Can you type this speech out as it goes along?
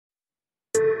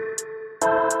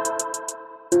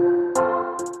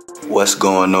What's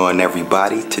going on,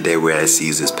 everybody? Today we're at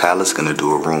Caesar's Palace, gonna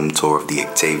do a room tour of the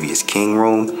Octavius King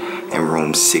Room in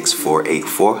room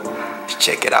 6484. Let's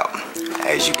check it out.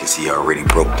 As you can see, I already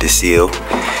broke the seal.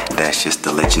 That's just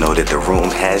to let you know that the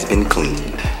room has been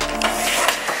cleaned.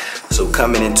 So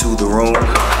coming into the room,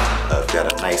 I've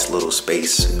got a nice little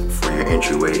space for your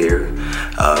entryway here.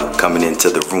 Coming into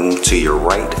the room to your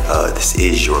right, this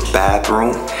is your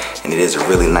bathroom, and it is a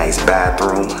really nice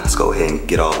bathroom. Let's go ahead and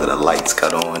get all of the lights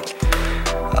cut on.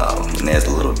 And there's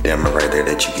a little dimmer right there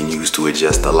that you can use to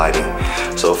adjust the lighting.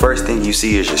 So first thing you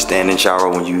see is your standing shower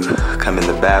when you come in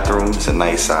the bathroom. It's a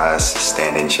nice size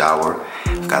standing shower.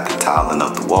 I've got the tiling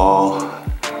up the wall,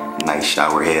 nice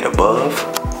shower head above.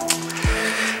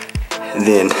 And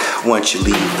then once you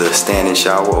leave the standing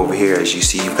shower over here, as you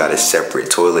see, you've got a separate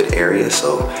toilet area,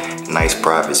 so nice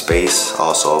private space.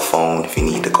 Also a phone if you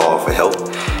need to call for help,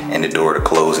 and the door to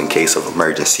close in case of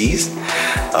emergencies.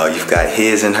 You've got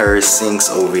his and hers sinks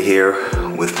over here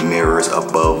with mirrors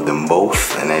above them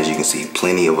both, and as you can see,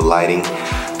 plenty of lighting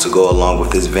to go along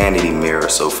with this vanity mirror.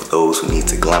 So for those who need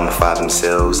to glamify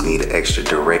themselves, need an extra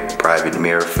direct private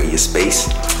mirror for your space,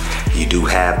 you do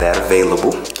have that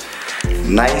available.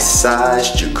 Nice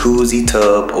size jacuzzi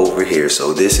tub over here.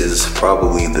 So this is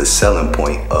probably the selling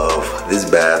point of this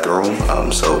bathroom.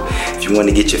 So if you want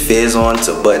to get your fizz on, it's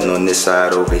a button on this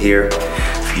side over here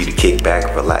for you to kick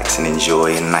back, relax, and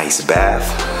enjoy a nice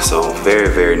bath. So very,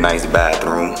 very nice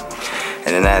bathroom.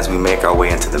 And then as we make our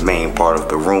way into the main part of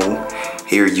the room,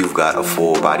 here you've got a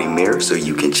full body mirror so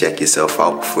you can check yourself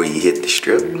out before you hit the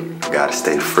strip. Gotta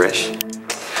stay fresh.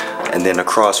 And then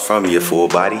across from your full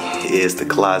body is the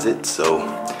closet. So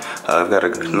I've got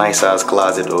a nice size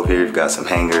closet over here. You've got some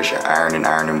hangers, your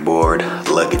ironing board,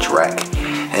 luggage rack,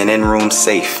 and in room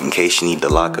safe in case you need to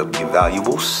lock up your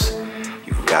valuables.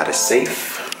 You've got a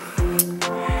safe.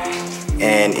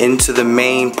 And into the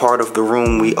main part of the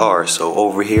room we are. So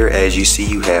over here, as you see,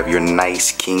 you have your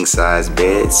nice king size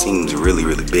bed. Seems really,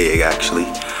 really big actually,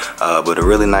 but a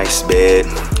really nice bed.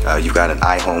 You've got an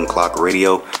iHome clock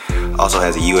radio. Also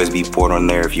has a USB port on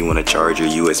there if you want to charge your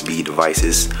USB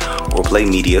devices or play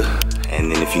media. And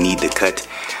then if you need to cut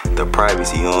the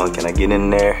privacy on, can I get in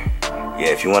there? Yeah,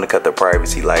 if you want to cut the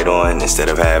privacy light on instead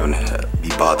of having to be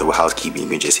bothered with housekeeping, you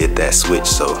can just hit that switch.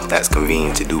 So that's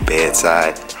convenient to do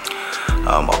bedside.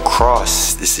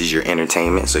 Across, this is your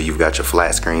entertainment. So you've got your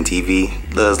flat screen TV.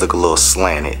 It does look a little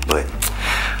slanted, but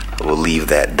we'll leave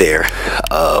that there.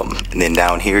 And then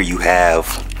down here you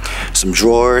have some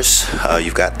drawers.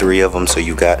 You've got 3 of them, so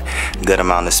you've got a good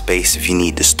amount of space if you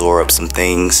need to store up some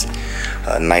things.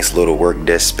 A nice little work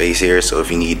desk space here, so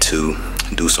if you need to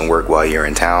do some work while you're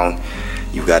in town,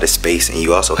 you've got a space. And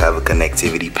you also have a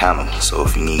connectivity panel, so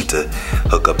if you need to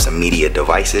hook up some media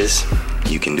devices,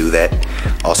 you can do that.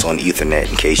 Also on Ethernet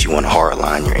in case you want to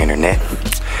hardline your internet.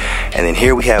 And then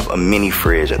here we have a mini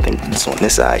fridge. I think it's on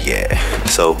this side, yeah.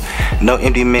 So no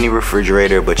empty mini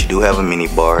refrigerator, but you do have a mini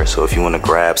bar. So if you want to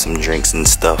grab some drinks and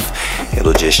stuff,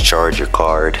 it'll just charge your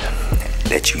card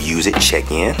that you use it,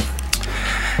 check in.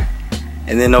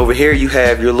 And then over here you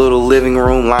have your little living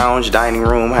room, lounge, dining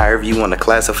room, however you want to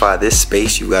classify this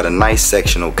space. You got a nice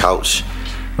sectional couch,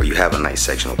 or you have a nice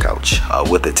sectional couch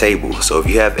with a table. So if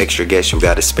you have extra guests, you've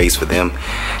got a space for them.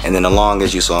 And then along,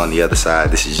 as you saw on the other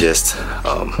side, this is just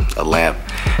a lamp,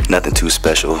 nothing too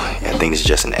special. I think it's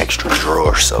just an extra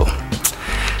drawer. So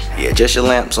yeah, just your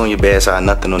lamps on your bedside,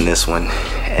 nothing on this one.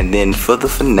 And then for the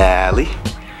finale,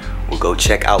 we'll go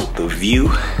check out the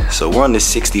view. So we're on the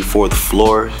 64th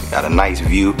floor. Got a nice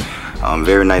view,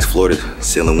 very nice floor to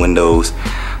ceiling windows.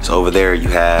 So over there you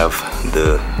have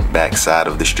the back side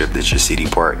of the strip, that's your city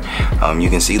park. You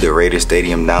can see the Raider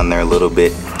Stadium down there a little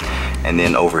bit. And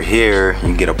then over here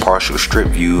you get a partial strip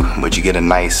view, but you get a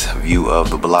nice view of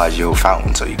the Bellagio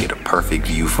fountain. So you get a perfect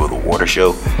view for the water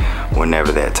show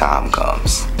whenever that time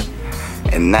comes.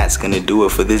 And that's gonna do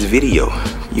it for this video.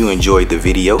 If you enjoyed the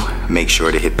video, make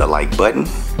sure to hit the like button,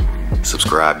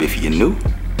 subscribe if you're new.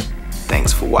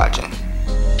 Thanks for watching.